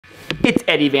It's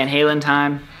Eddie Van Halen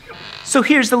time. So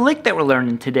here's the lick that we're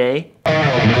learning today.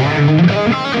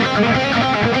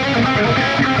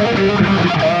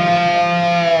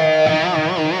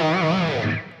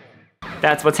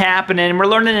 That's what's happening. We're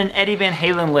learning an Eddie Van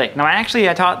Halen lick. Now I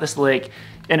taught this lick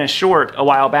in a short a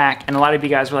while back, and a lot of you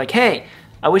guys were like, hey,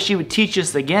 I wish you would teach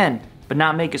us again, but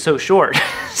not make it so short.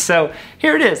 So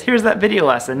here it is, here's that video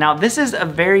lesson. Now this is a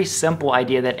very simple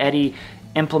idea that Eddie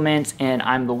implements in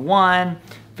I'm the One,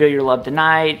 Feel Your Love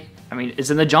Tonight. I mean, it's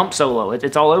in the jump solo,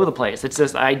 it's all over the place. It's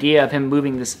this idea of him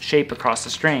moving this shape across the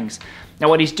strings. Now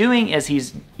what he's doing is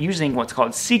he's using what's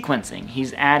called sequencing.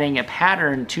 He's adding a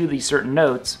pattern to these certain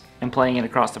notes and playing it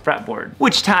across the fretboard.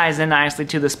 Which ties in nicely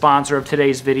to the sponsor of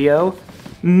today's video,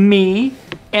 me,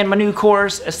 and my new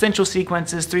course, Essential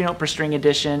Sequences, 3-Note Per String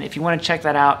Edition. If you want to check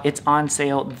that out, it's on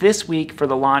sale this week for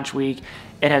the launch week.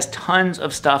 It has tons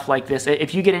of stuff like this.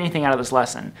 If you get anything out of this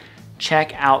lesson,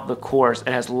 check out the course. It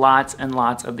has lots and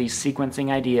lots of these sequencing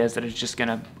ideas that is just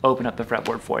gonna open up the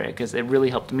fretboard for you, because it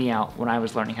really helped me out when I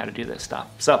was learning how to do this stuff.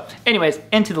 So anyways,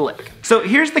 into the lick. So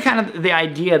here's the kind of the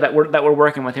idea that we're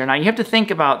working with here. Now you have to think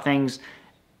about things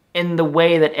in the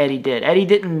way that Eddie did. Eddie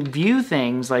didn't view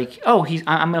things like, oh,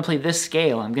 I'm gonna play this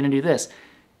scale, I'm gonna do this.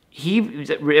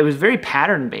 It was very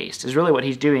pattern based is really what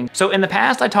he's doing. So in the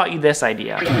past I taught you this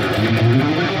idea,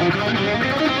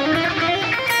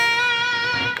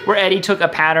 where Eddie took a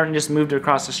pattern and just moved it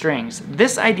across the strings.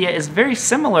 This idea is very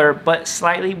similar, but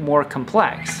slightly more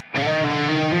complex.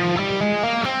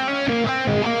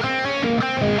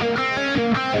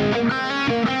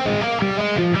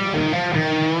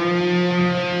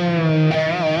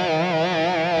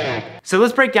 So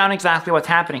let's break down exactly what's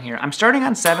happening here. I'm starting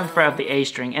on 7th fret of the A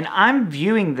string, and I'm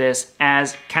viewing this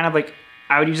as kind of like,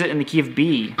 I would use it in the key of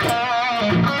B.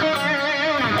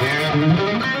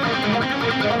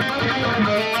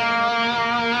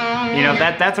 You know,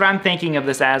 that's what I'm thinking of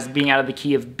this as, being out of the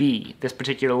key of B, this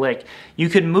particular lick. You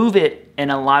could move it in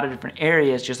a lot of different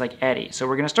areas just like Eddie. So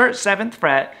we're gonna start 7th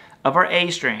fret of our A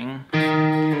string,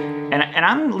 and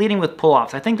I'm leading with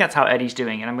pull-offs. I think that's how Eddie's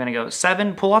doing it. I'm gonna go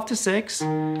 7, pull off to 6,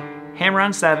 hammer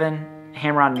on 7,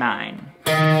 hammer on 9.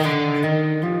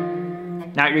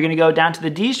 Now you're gonna go down to the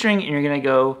D string and you're gonna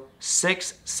go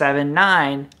 6, 7,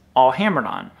 9, all hammered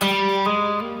on.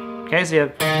 Okay, so you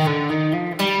have,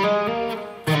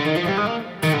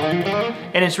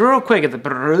 and it's real quick.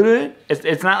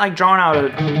 It's not like drawn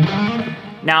out.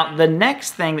 Now the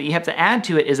next thing that you have to add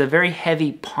to it is a very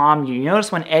heavy palm mute. You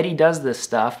notice when Eddie does this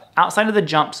stuff, outside of the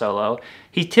jump solo,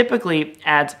 he typically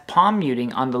adds palm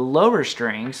muting on the lower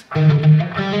strings.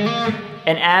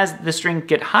 And as the strings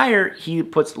get higher, he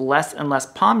puts less and less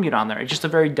palm mute on there. It's just a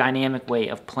very dynamic way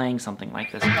of playing something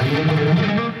like this.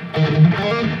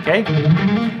 Okay?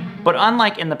 But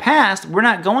unlike in the past, we're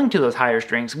not going to those higher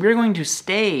strings. We're going to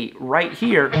stay right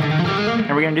here,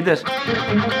 and we're gonna do this.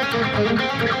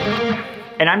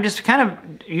 And I'm just kind of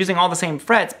using all the same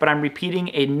frets, but I'm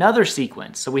repeating another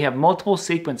sequence. So we have multiple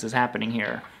sequences happening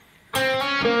here.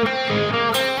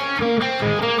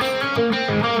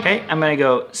 Okay, I'm gonna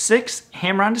go 6,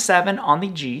 hammer on to 7 on the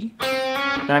G.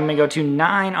 Then I'm gonna go to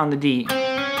 9 on the D.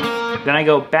 Then I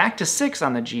go back to 6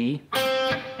 on the G.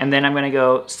 And then I'm gonna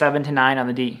go 7 to 9 on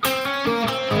the D.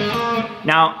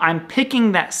 Now I'm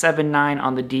picking that 7, 9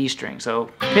 on the D string.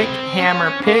 So pick, hammer,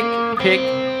 pick, pick,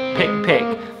 pick,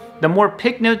 pick. The more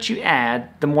pick notes you add,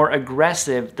 the more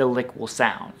aggressive the lick will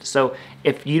sound. So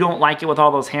if you don't like it with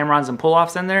all those hammer-ons and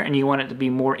pull-offs in there and you want it to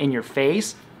be more in your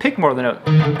face, pick more of the note.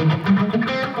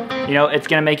 You know, it's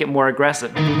gonna make it more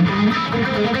aggressive.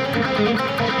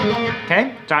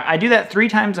 Okay, so I do that 3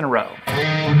 times in a row.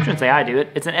 I shouldn't say I do it,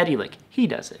 it's an Eddie lick. He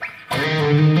does it.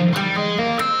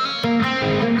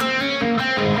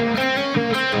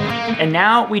 And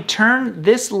now we turn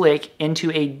this lick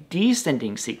into a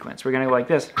descending sequence. We're gonna go like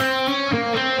this.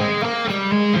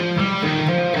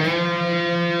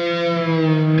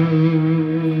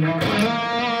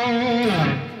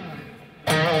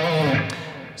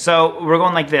 So we're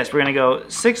going like this. We're gonna go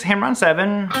 6, hammer on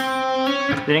 7,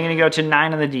 then you're gonna go to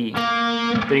 9 on the D.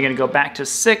 Then you're gonna go back to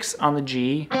 6 on the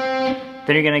G.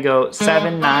 Then you're gonna go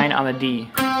 7, 9 on the D.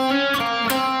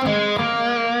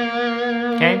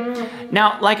 Okay?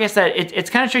 Now, like I said, it's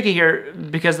kind of tricky here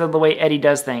because of the way Eddie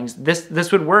does things.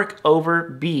 This would work over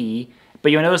B,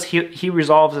 but you'll notice he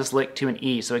resolves this lick to an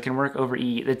E, so it can work over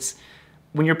E.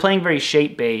 When you're playing very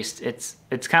shape-based, it's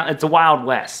a Wild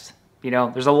West. You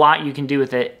know, there's a lot you can do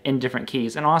with it in different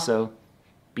keys, and also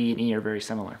B and E are very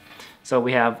similar. So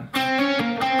we have,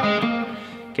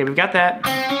 okay, we've got that.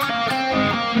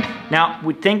 Now,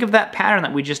 we think of that pattern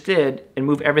that we just did and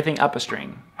move everything up a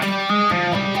string.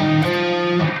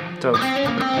 So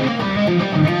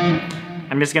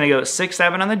just gonna go 6,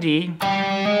 7 on the D,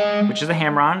 which is a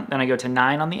hammer-on. Then I go to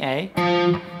 9 on the A,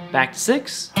 back to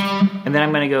 6, and then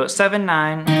I'm gonna go 7,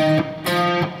 9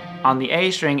 on the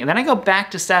A string, and then I go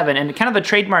back to 7. And kind of the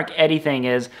trademark Eddie thing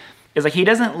is like he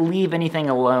doesn't leave anything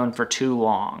alone for too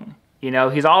long. You know,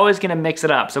 he's always gonna mix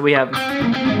it up. So we have,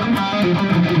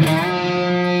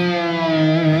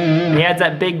 he adds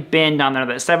that big bend on there,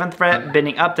 that 7th fret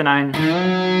bending up to 9. He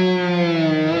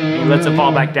lets it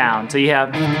fall back down. So you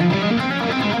have,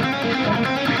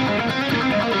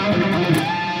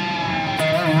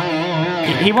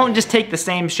 he won't just take the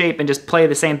same shape and just play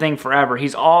the same thing forever.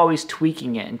 He's always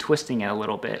tweaking it and twisting it a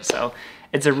little bit. So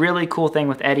it's a really cool thing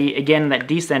with Eddie. Again, that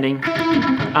descending.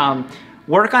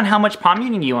 Work on how much palm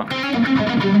muting you want.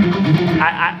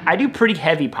 I do pretty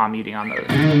heavy palm muting on those.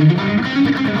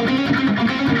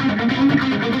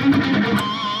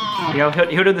 You know,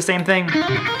 he'll do the same thing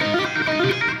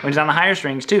when he's on the higher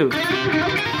strings too.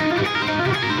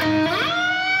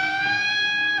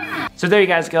 So there you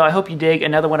guys go. I hope you dig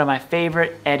another one of my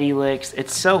favorite Eddie licks.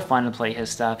 It's so fun to play his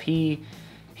stuff.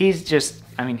 He's just,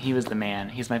 I mean, he was the man.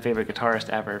 He's my favorite guitarist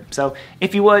ever. So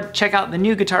if you would, check out the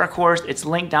new guitar course. It's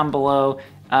linked down below.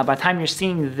 By the time you're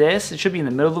seeing this, it should be in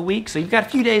the middle of the week. So you've got a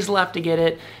few days left to get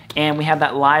it. And we have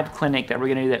that live clinic that we're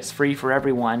gonna do that's free for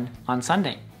everyone on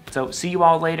Sunday. So see you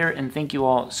all later, and thank you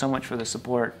all so much for the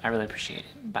support. I really appreciate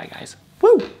it. Bye, guys.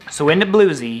 Woo! So into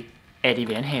bluesy, Eddie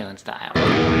Van Halen style.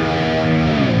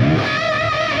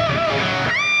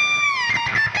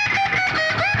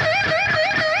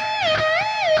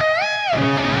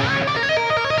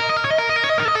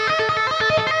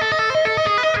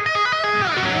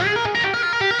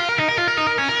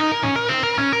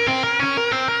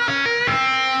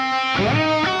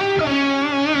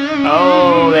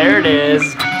 Oh, there it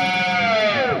is.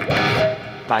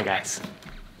 Bye, guys.